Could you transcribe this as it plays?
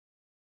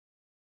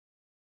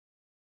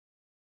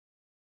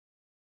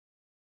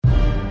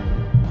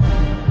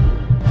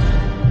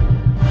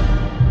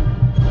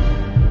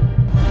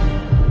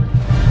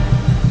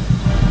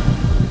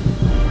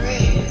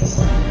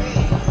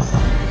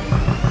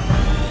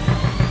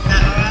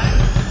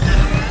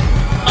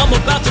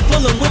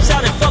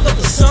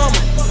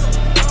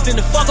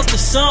finna fuck up the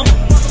summer.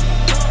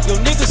 Yo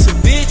niggas some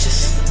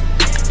bitches,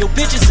 yo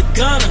bitches a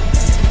gunner.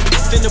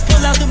 Finna pull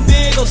out them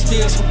big old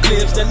sticks with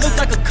clips that look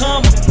like a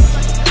comma.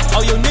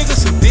 All your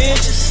niggas some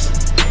bitches,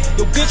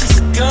 yo bitches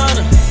a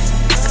gunner.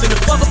 Finna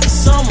fuck up the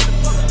summer,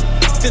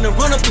 finna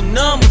run up the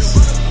numbers.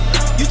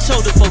 You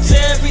told the folks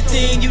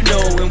everything you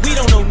know, and we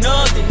don't know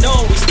nothing,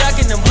 no. We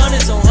stacking them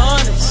hundreds on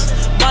hundreds.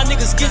 My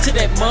niggas get to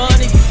that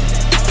money.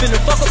 Finna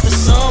fuck up the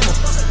summer,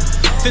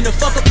 finna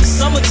fuck up the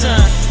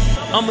summertime.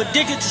 I'm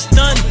addicted to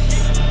stunning,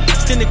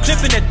 send the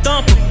clip in that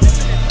thumper.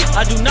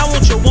 I do not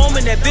want your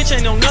woman, that bitch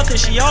ain't on nothing.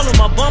 She all on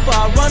my bumper,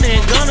 I run her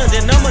and gun her.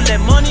 Then I'ma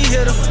let money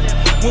hit her.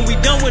 When we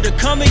done with her,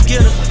 come and get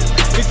her.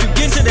 If you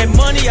get to that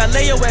money, I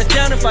lay your ass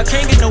down if I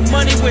can't get no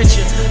money with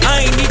you.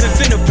 I ain't even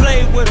finna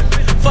play with her.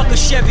 Fuck a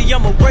Chevy,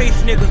 I'm a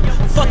Wraith nigga.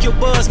 Fuck your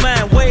buzz,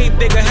 mine way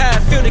bigger. How I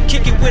feel to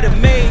kick it with a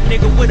maid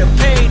nigga, with a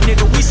paid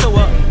nigga. We so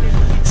up,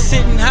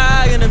 sitting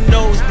high in them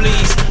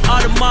nosebleeds.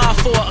 Audemars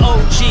for an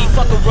OG,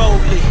 fuck a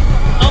Rollie.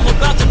 I'm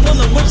about to pull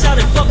them whips out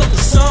and fuck up the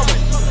summer.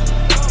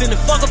 Finna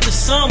fuck up the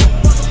summer.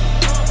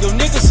 Yo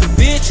niggas some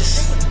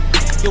bitches,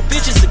 yo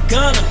bitches a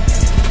gunner.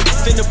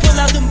 Finna pull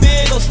out them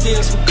big old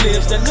sticks with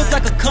clips that look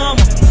like a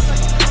comma.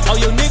 All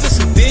your niggas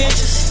some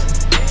bitches,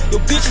 yo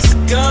bitches a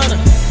gunner.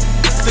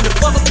 Finna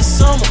fuck up the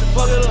summer,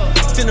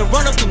 finna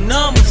run up the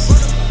numbers.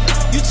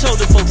 You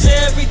told the folks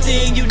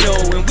everything you know,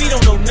 and we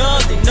don't know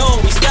nothing, no.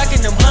 We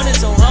stacking them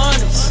hundreds on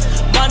hundreds.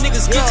 My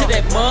niggas get to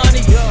that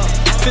money.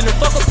 Finna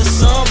fuck up the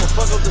summer,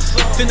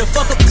 finna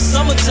fuck up the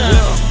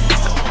summertime.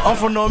 I'm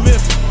from North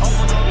Memphis.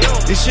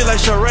 This shit like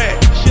Chirac.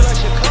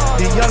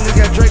 These young niggas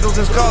got Dracos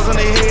and scars on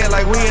their head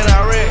like we in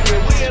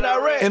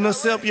Iraq.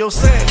 Intercept your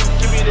sack.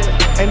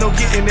 Ain't no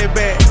getting it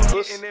back.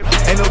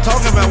 Ain't no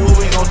talking about what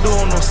we gon' do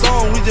on no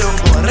song. We just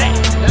gon' go that.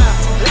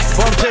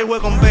 Bump J,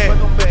 welcome back.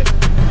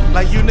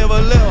 Like you never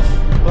left.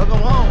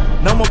 Welcome home.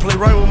 Now I'ma play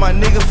right with my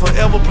nigga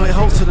forever. Play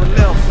host to the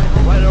left.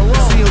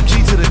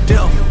 CMG to the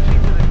death.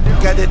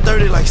 Got that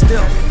 30 like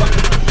Steph.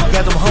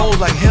 Got them hoes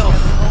like health.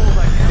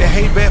 That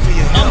hate bad for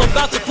your health. I'm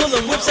about to pull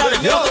them whips out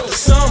and fuck up the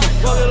summer.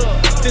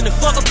 Finna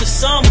fuck up the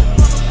summer.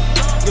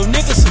 Yo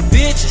niggas some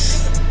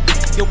bitches,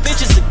 yo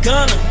bitches a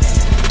gunner.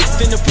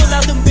 Finna pull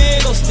out them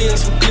big old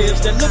sticks with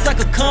clips that look like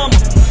a comma.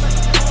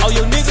 All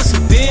your niggas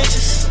some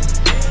bitches,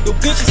 yo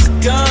bitches a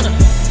gunner.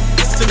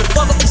 Finna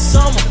fuck up the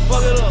summer,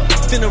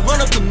 finna run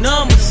up the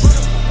numbers.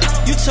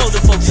 You told the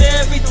folks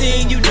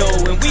everything you know,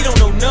 and we don't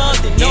know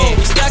nothing, no.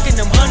 We stacking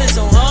them hundreds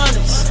on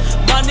hundreds.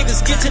 My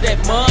niggas get to that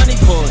money.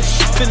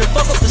 Finna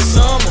fuck up the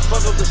summer,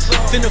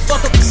 finna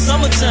fuck up the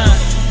summertime.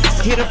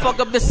 Here to fuck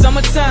up the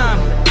summertime.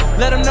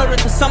 Let them know that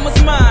the summer's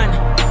mine.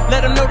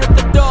 Let them know that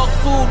the dog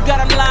food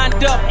got them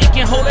lined up. It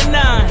can hold a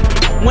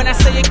 9. When I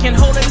say it can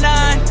hold a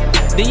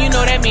 9, then you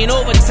know that mean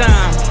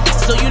overtime.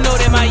 So you know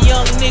that my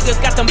young niggas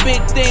got them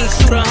big things,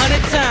 shoot 100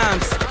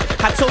 times.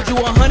 I told you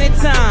 100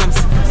 times,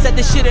 said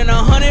this shit in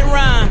 100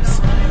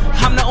 rhymes.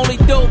 I'm the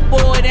only dope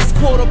boy that's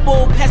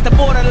quotable past the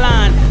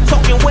borderline.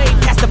 Talking way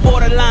past the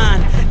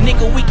borderline.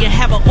 Nigga, we can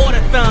have an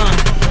order-thon.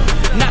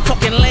 Not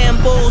talking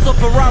Lambos or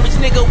Ferraris,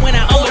 nigga, when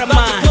I order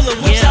mine. I'm about to pull the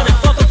whips out and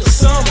fuck up the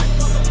summer.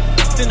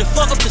 Finna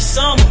fuck up the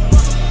summer.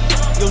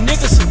 Yo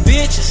niggas some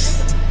bitches,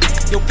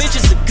 yo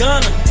bitches a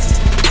gunner.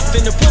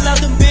 Finna pull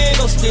out them big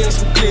old sticks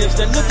with clips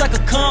that look like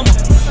a comma.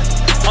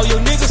 All your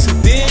niggas some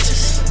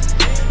bitches,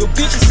 yo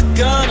bitches a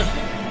gunner.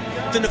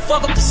 Finna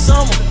fuck up the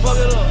summer,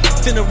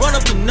 finna run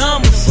up the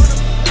numbers.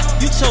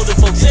 You told the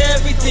folks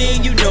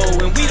everything you know,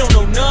 and we don't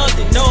know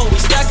nothing, no.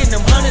 We stacking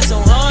them hundreds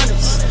on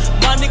hundreds.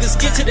 My niggas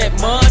get to that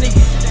money.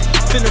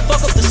 Finna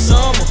fuck up the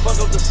summer,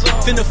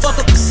 finna fuck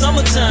up the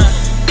summertime.